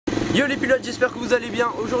Yo les pilotes, j'espère que vous allez bien.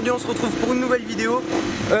 Aujourd'hui on se retrouve pour une nouvelle vidéo.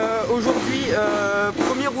 Aujourd'hui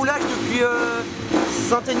premier roulage depuis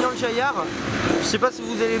Saint-Aignan-le-Jaillard. Je sais pas si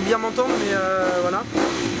vous allez bien m'entendre, mais voilà.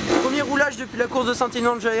 Premier roulage depuis la course de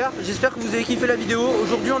Saint-Aignan-le-Jaillard. J'espère que vous avez kiffé la vidéo.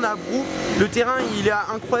 Aujourd'hui on est à Brou. Le terrain il est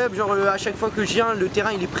incroyable, genre à chaque fois que je viens, le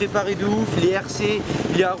terrain il est préparé de ouf, il est RC,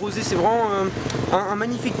 il est arrosé, c'est vraiment un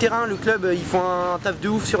magnifique terrain. Le club ils font un taf de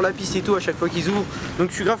ouf sur la piste et tout à chaque fois qu'ils ouvrent. Donc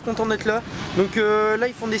je suis grave content d'être là. Donc là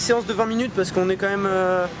ils font des séances de 20 minutes parce qu'on est quand même,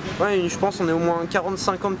 ouais, je pense on est au moins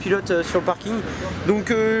 40-50 pilotes sur le parking. Donc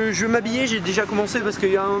je vais m'habiller, j'ai déjà commencé parce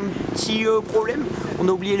qu'il y a un petit problème. On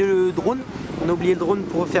a oublié le drone. On a oublié le drone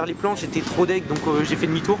pour faire les plans, j'étais trop deg donc j'ai fait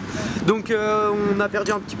demi-tour. Donc on a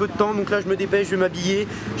perdu un petit peu de temps, donc là je me dépêche, je vais m'habiller.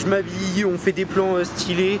 Je m'habille, on fait des plans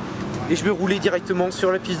stylés et je vais rouler directement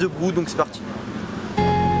sur la piste de Brou, donc c'est parti.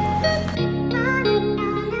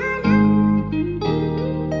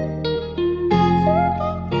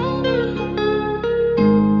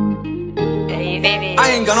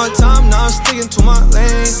 I ain't got no time, now I'm sticking to my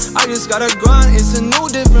lane. I just gotta grind, it's a new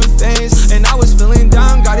different phase. And I was feeling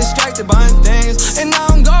down, got distracted by things. And now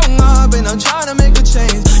I'm going up and I'm trying to make a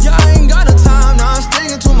change. Yeah, I ain't got no time, now I'm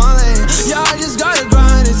sticking to my lane. Yeah, I just gotta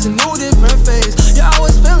grind, it's a new different phase. Yeah, I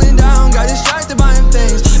was feeling down, got distracted by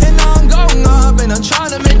things. And now I'm going up and I'm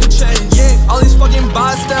trying to make a change. Yeah, all these fucking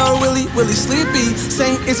bots, they're really sleepy.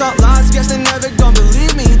 Saying it's all lies, guess they never gon'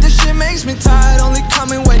 believe me. This shit makes me tired, only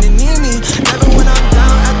coming when they need me. Never when I'm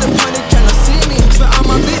down at the point they cannot see me. So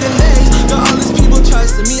I'ma be the next. Got all these people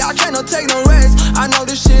trusting me, I cannot take no rest. I know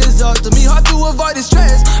this shit is up to me, hard to avoid the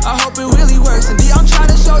stress. I hope it really works, indeed I'm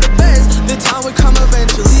trying to show the best. The time will come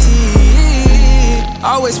eventually.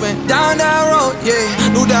 Always went down that road, yeah.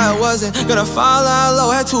 Knew that I wasn't gonna fall out low.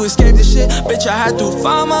 Had to escape this shit, bitch, I had to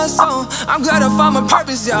find my soul. I'm glad I found my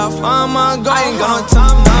purpose, yeah, I found my goal. I ain't got no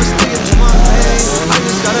time, now I'm sticking to my lane. I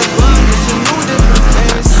just gotta grind, it's a new different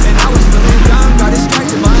phase. And I was feeling down, got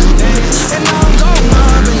distracted by things. And now I'm going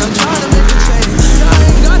up and I'm trying to make a change. Yeah, I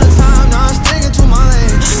ain't got no time, now I'm sticking to my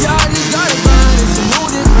lane. Yeah, I just gotta grind, it's a new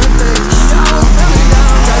different phase. Yeah, I was feeling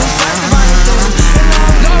down, got distracted by things. And now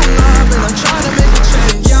I'm going up and I'm trying to make a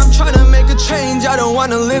change. Yeah, I'm trying to make a change, I don't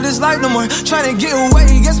wanna live this life no more. Trying to get away,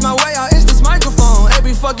 gets my way out, it's this microphone.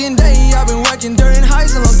 Every fucking day, I've been working during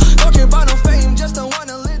highs and lows. Don't care about no fame, just don't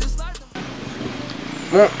wanna live this life.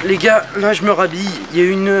 Bon les gars, là je me rhabille. Il y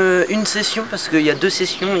a une session parce qu'il y a deux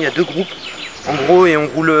sessions, il y a deux groupes en gros et on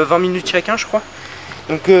roule 20 minutes chacun je crois.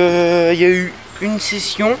 Donc il y a eu une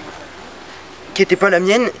session qui n'était pas la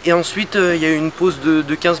mienne et ensuite il y a eu une pause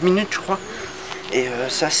de 15 minutes je crois. Et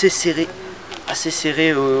c'est assez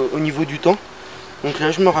serré au niveau du temps. Donc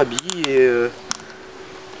là je me rhabille et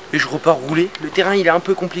je repars rouler. Le terrain il est un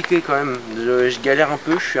peu compliqué quand même, je galère un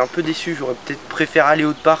peu, je suis un peu déçu, j'aurais peut-être préféré aller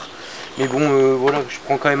autre part. Mais bon voilà, je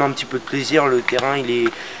prends quand même un petit peu de plaisir, le terrain il est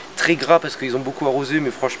très gras parce qu'ils ont beaucoup arrosé,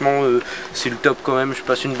 mais franchement c'est le top quand même, je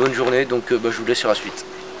passe une bonne journée, donc je vous laisse sur la suite.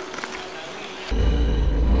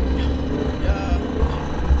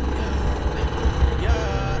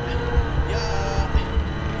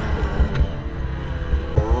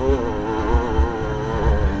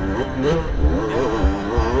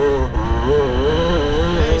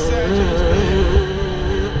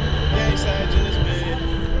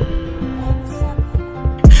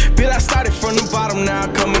 Now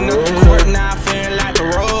coming up the court, now feeling like the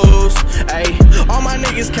rose. Ayy, all my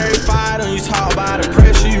niggas carry fire, don't you talk about the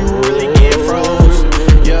pressure, you really get froze.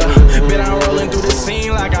 Yeah, been out rolling through the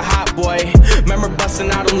scene like a hot boy. Remember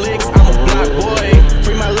busting out them licks, I'm a block boy.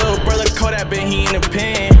 Free my little brother Kodak, been he in the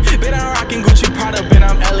pen. Been out rocking Gucci Prada, been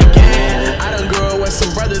I'm elegant. I done grew up with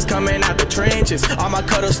some brothers coming out the trenches. All my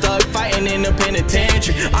cuddle stuck fighting in the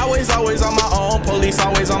penitentiary. Always on my own, police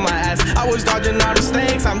always on my ass. I was dodging all the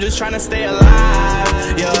snakes, I'm just trying to stay alive.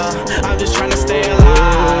 Yeah, I'm just trying to stay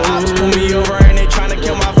alive. Ops pull me over and they trying to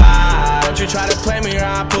kill my vibe. Don't you try to play me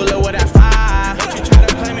around, pull up with that fire. Don't you try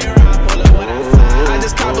to play me around, pull up with that fire. I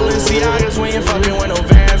just caught Balenciagas when you fucking with no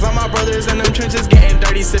Vans. All my brothers in them trenches getting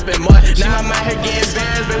dirty, sipping mud. Now I'm out here getting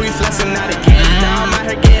Vans, but we flexing out again. Now I'm out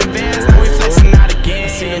here getting Vans, now we flexing out again.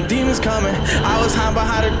 Seeing demons coming, I was hiding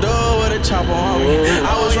behind the door with a chopper on me.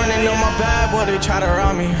 I was running on my bad, boy, they try to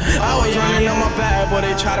rob me. I was running on my bad, boy,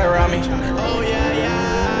 they try to rob me. Oh yeah,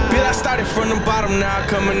 yeah. Bitch, I started from the bottom, now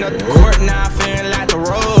coming up the court, now feeling like the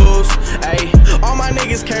rose. Ayy, all my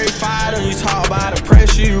niggas carry fire, don't you talk about the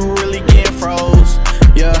pressure, you really get froze.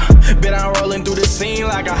 Yeah, been out rolling through the scene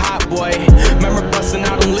like a hot boy. Remember busting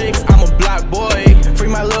out them licks, I'm a block boy. Free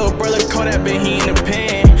my little brother Kodak, been he in the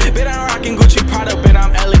pen. Been out rocking Gucci Prada, been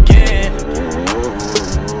I'm elegant.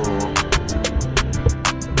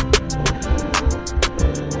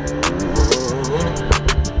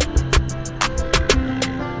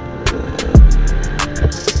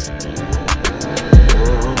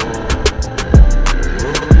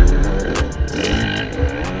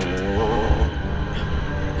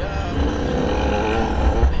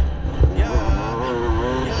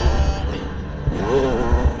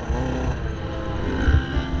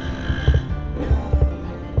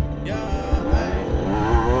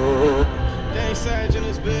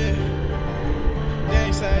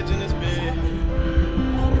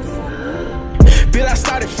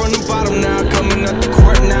 started from the bottom, now coming up the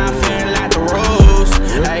court, now feeling like the rose.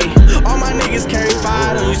 Hey, all my niggas carry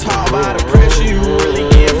fire, don't you talk about the pressure, you really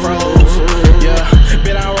get froze. Yeah,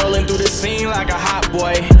 been out rolling through the scene like a hot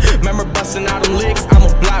boy. Remember busting out them licks, I'm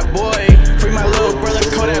a block boy. Free my little brother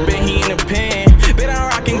Kodak, been he in the pen. Been out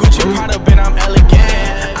rocking Gucci Prada, been I'm elegant.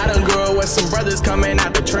 I done grew up with some brothers coming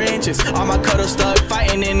out the trenches. All my cuddles stuck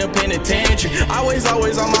fighting in the penitentiary. Always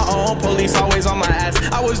on my own, police always on my ass.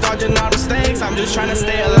 I was dodging all the stakes, I'm just trying to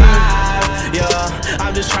stay alive. Yeah,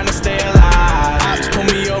 I'm just trying to stay alive. Ops pull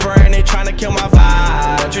me over and they trying to kill my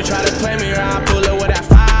vibe. Don't you try to play me around, pull up with that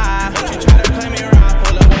 5. Don't you try to play me around,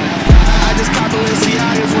 pull up with that 5. I just caught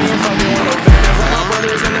Balenciagas when you fucking with no fans. All my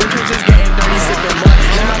brothers in the trenches getting dirty, sipping mud.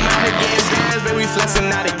 Now I'm out here getting bands, baby, we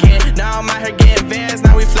flexing out again. Now I'm out here getting bands,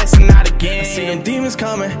 now we flexing out again. Seeing demons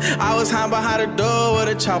coming, I was hiding behind the door with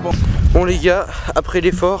a chopper. Bon les gars, après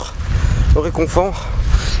l'effort, le réconfort,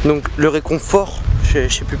 donc le réconfort, je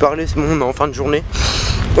sais plus parler, c'est bon, on est en fin de journée.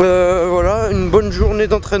 Voilà, une bonne journée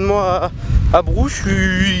d'entraînement à Brouche.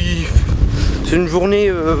 C'est une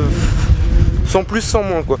journée sans plus, sans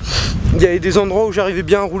moins quoi. Il y avait des endroits où j'arrivais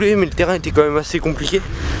bien à rouler, mais le terrain était quand même assez compliqué.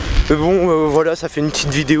 Mais bon, voilà, ça fait une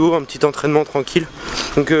petite vidéo, un petit entraînement tranquille.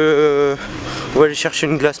 Donc on va aller chercher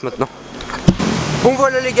une glace maintenant. Bon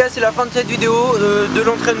voilà les gars, c'est la fin de cette vidéo de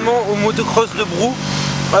l'entraînement au motocross de Brou.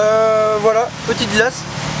 Voilà, petite glace.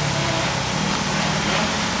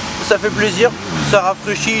 Ça fait plaisir, ça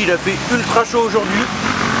rafraîchit, il a fait ultra chaud aujourd'hui.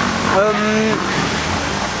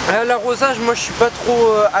 L'arrosage, moi je suis pas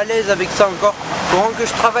trop à l'aise avec ça encore. Faut vraiment que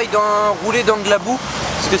je travaille rouler dans de la boue,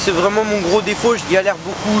 parce que c'est vraiment mon gros défaut, je galère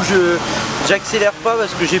beaucoup, j'accélère pas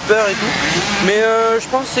parce que j'ai peur et tout. Mais je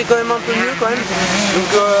pense que c'est quand même un peu mieux quand même.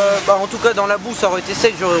 Donc en tout cas dans la boue ça aurait été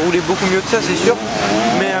sec, j'aurais roulé beaucoup mieux que ça c'est sûr.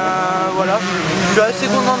 Mais voilà, je suis assez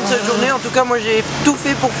content de cette journée. En tout cas moi j'ai tout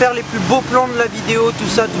fait pour faire les plus beaux plans de la vidéo, tout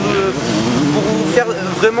ça, pour vous faire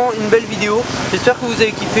vraiment une belle vidéo. J'espère que vous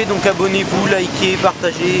avez kiffé, donc abonnez-vous, likez,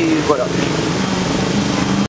 partagez et voilà.